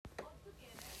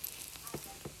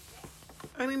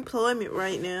Unemployment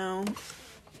right now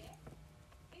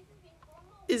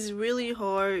is really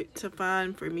hard to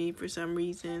find for me for some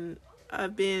reason.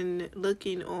 I've been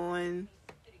looking on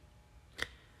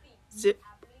Zip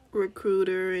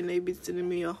Recruiter and they've been sending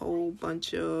me a whole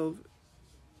bunch of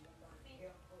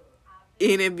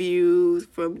interviews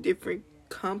from different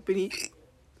companies,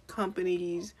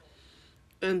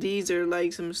 and these are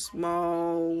like some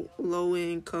small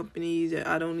low-end companies that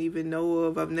I don't even know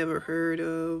of, I've never heard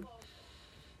of,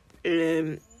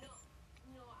 and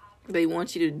they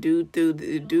want you to do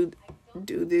this,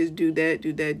 do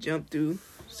that, jump through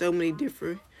so many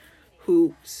different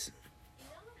hoops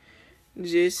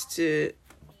just to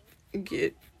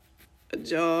get a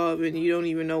job, and you don't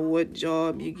even know what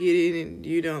job you get in, and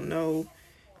you don't know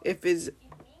if it's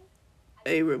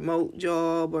a remote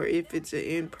job or if it's an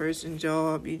in-person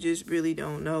job. You just really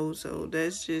don't know. So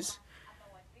that's just,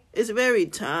 it's very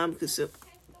time-consuming,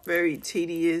 very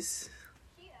tedious.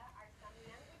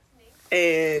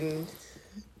 And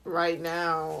right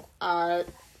now, I'm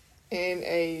in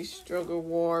a struggle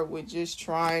war with just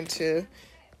trying to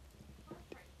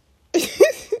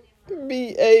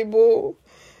be able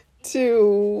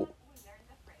to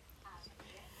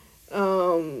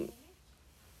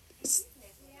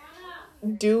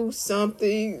do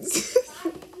something,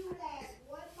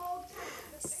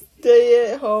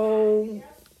 stay at home.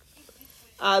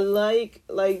 I like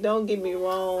don't get me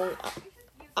wrong,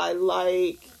 I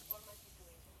like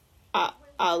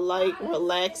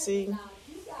relaxing.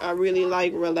 I really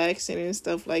like relaxing and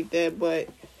stuff like that, but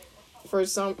for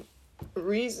some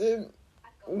reason,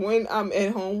 when I'm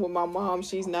at home with my mom,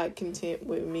 she's not content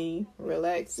with me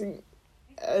relaxing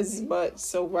as much.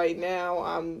 So right now,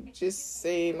 I'm just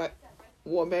saying, like,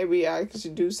 well, maybe I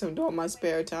should do something during my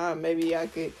spare time. Maybe I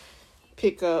could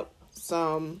pick up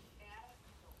some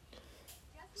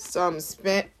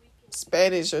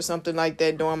Spanish or something like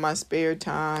that during my spare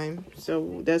time.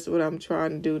 So that's what I'm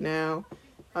trying to do now.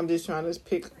 I'm just trying to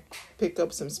pick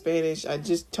up some Spanish. I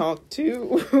just talked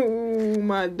to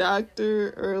my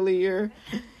doctor earlier,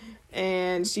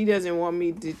 and she doesn't want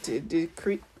me to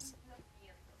decrease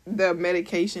the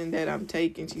medication that I'm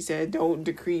taking. She said, don't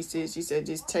decrease it. She said,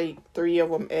 just take 3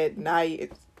 of them at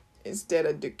night instead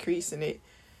of decreasing it.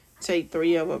 Take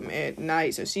 3 of them at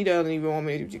night. So she doesn't even want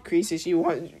me to decrease it. She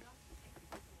wants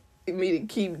me to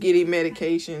keep getting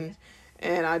medications.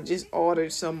 And I just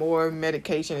ordered some more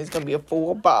medication. It's going to be a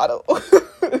full bottle.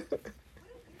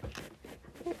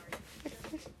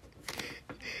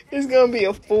 It's going to be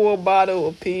a full bottle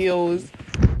of pills.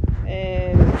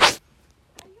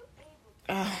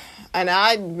 And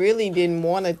I really didn't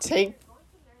want to take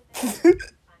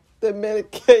the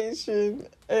medication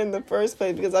in the first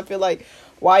place, because I feel like,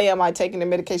 why am I taking the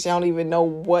medication? I don't even know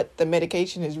what the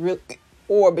medication is really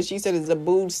for, but she said it's a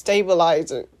mood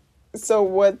stabilizer. So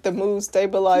what the mood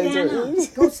stabilizer is?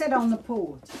 Go sit on the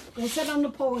porch. Go sit on the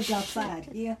porch outside,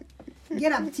 yeah?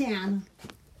 Get up, Tiana.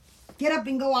 Get up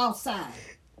and go outside.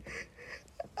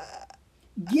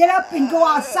 Get up and go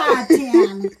outside,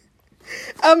 Tiana.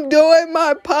 I'm doing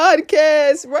my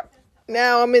podcast right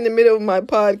now. I'm in the middle of my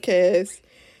podcast,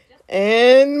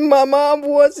 and my mom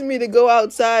wants me to go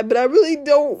outside, but I really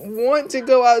don't want to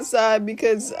go outside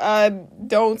because I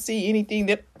don't see anything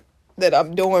that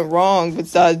I'm doing wrong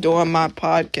besides doing my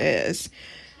podcast.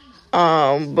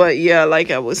 But yeah,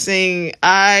 like I was saying,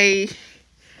 I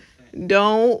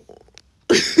don't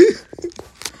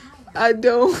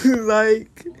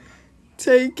like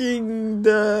taking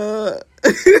the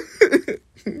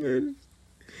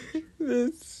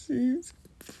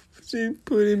she's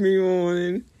putting me on,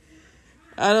 and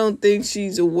I don't think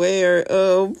she's aware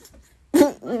of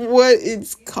what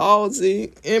it's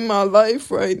causing in my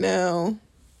life right now.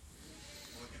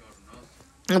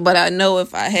 But I know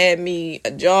if I had me a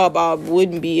job, I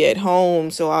wouldn't be at home,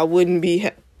 so I wouldn't be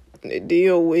having to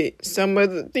deal with some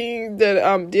of the things that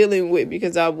I'm dealing with,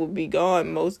 because I would be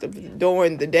gone most of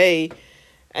during the day,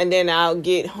 and then I'll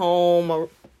get home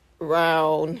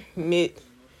around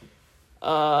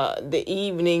the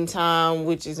evening time,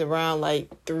 which is around like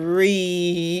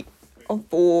 3 or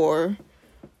 4,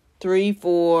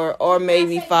 or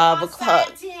maybe 5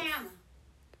 o'clock.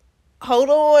 Hold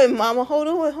on, Mama. Hold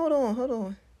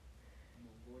on.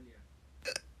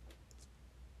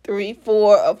 3,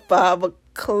 4, or 5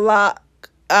 o'clock,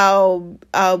 I'll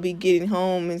be getting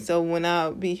home, and so when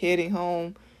I'll be heading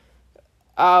home,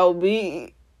 I'll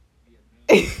be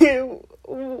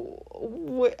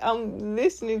I'm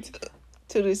listening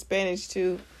to the Spanish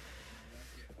too,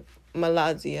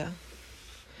 Malaysia.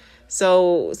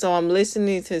 So I'm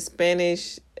listening to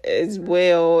Spanish as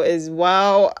well as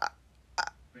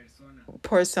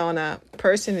persona.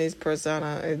 Person is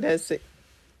persona, and that's it.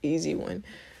 easy one.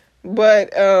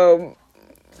 But I'm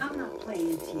not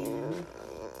playing Tiana.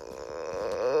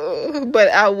 But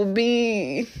I will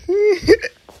be.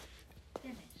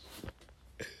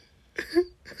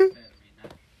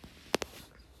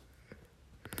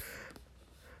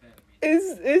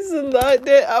 It's a lot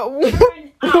that I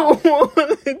want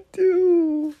to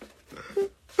do.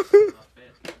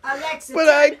 Alexa, But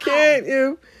I can't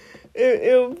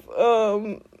if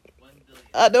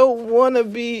I don't want to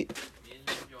be.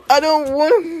 I don't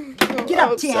want to go Get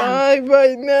up, outside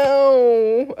right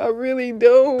now. I really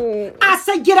don't. I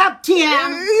said get up,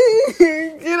 Tiana.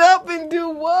 Get up and do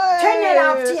what? Turn it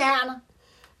off, Tiana.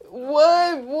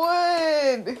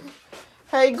 What?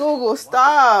 Hey, Google,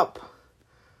 stop.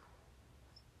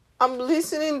 I'm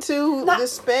listening to the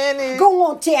Spanish Go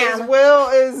on, as Tiana. well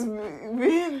as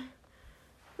being.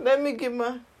 Let me get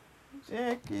my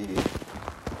jacket.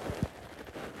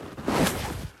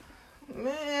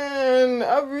 Man,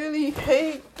 I really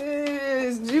hate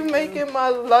this. You making my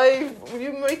life.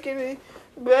 You making it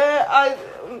bad.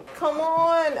 Come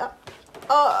on.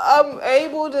 I'm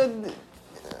able to.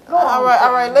 Go on, All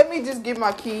right. Tiana. Let me just get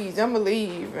my keys. I'm gonna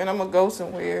leave and I'm gonna go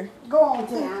somewhere. Go on,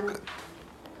 Tiana.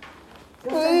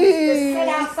 Please. Just sit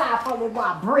outside for a little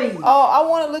while. Breathe. Oh, I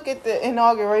want to look at the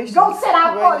inauguration. Go sit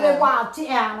out for a right little now. while,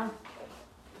 Tiana.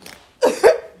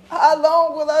 How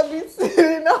long will I be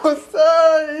sitting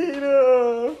outside?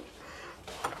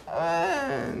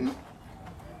 Man,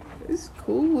 it's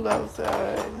cool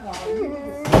outside.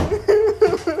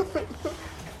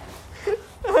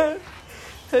 I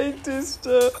hate this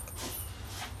stuff.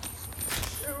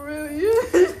 It really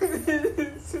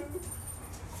is.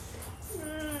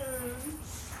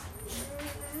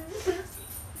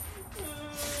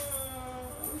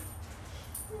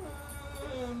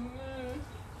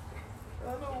 I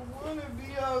don't want to be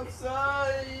outside.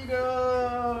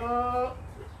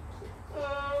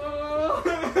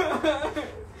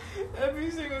 Every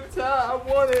single time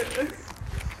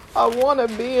I want to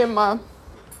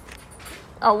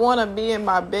be in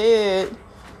my bed.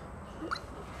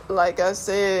 Like I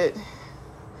said,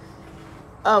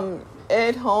 I'm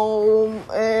at home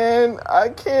and I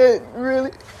can't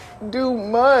really do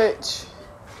much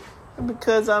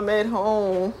because I'm at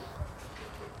home.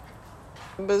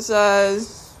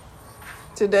 Besides,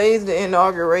 today's the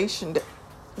inauguration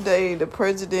day. The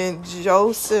president,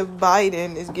 Joseph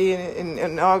Biden, is getting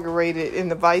inaugurated, and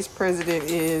the vice president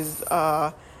is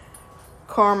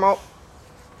Kamala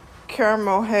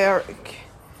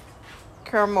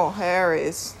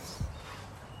Harris.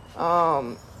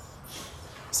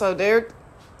 So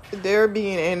they're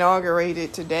being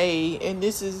inaugurated today, and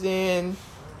this is in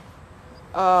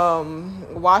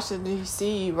Washington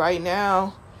D.C. right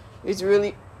now. It's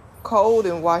really cold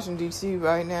in Washington D.C.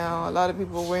 right now. A lot of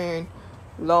people are wearing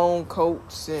long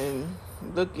coats and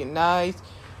looking nice.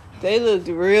 They looked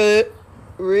really,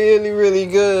 really, really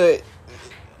good.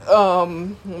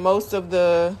 Most of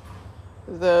the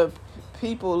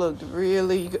people looked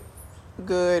really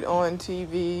good on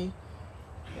TV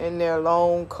in their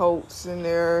long coats and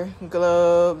their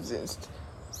gloves and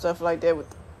stuff like that with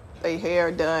their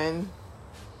hair done.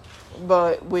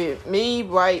 But with me,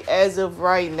 as of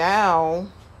right now,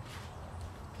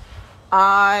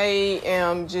 I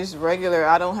am just regular.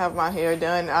 I don't have my hair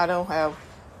done. I don't have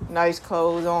nice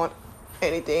clothes on,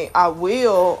 anything. I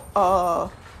will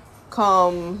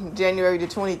come January the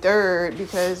 23rd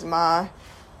because my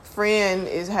friend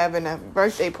is having a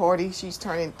birthday party. She's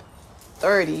turning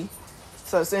 30.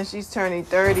 So since she's turning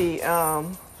 30,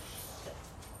 I'm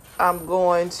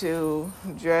going to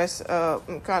dress up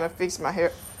and kind of fix my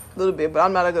hair a little bit, but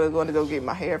I'm not going to go get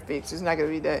my hair fixed. It's not going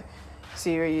to be that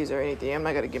serious or anything. I'm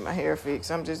not going to get my hair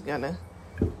fixed. I'm just going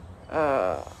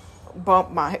to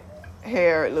bump my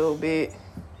hair a little bit,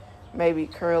 maybe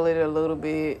curl it a little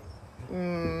bit.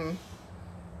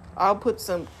 I'll put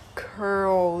some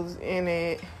curls in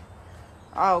it.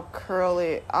 I'll curl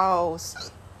it. I'll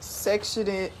section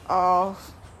it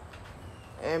off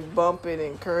and bump it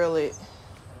and curl it.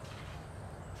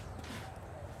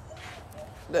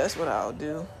 That's what I'll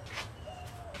do.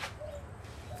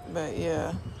 But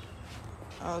yeah,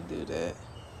 I'll do that.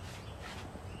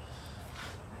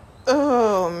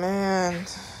 Oh man.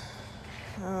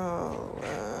 Oh,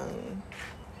 wow.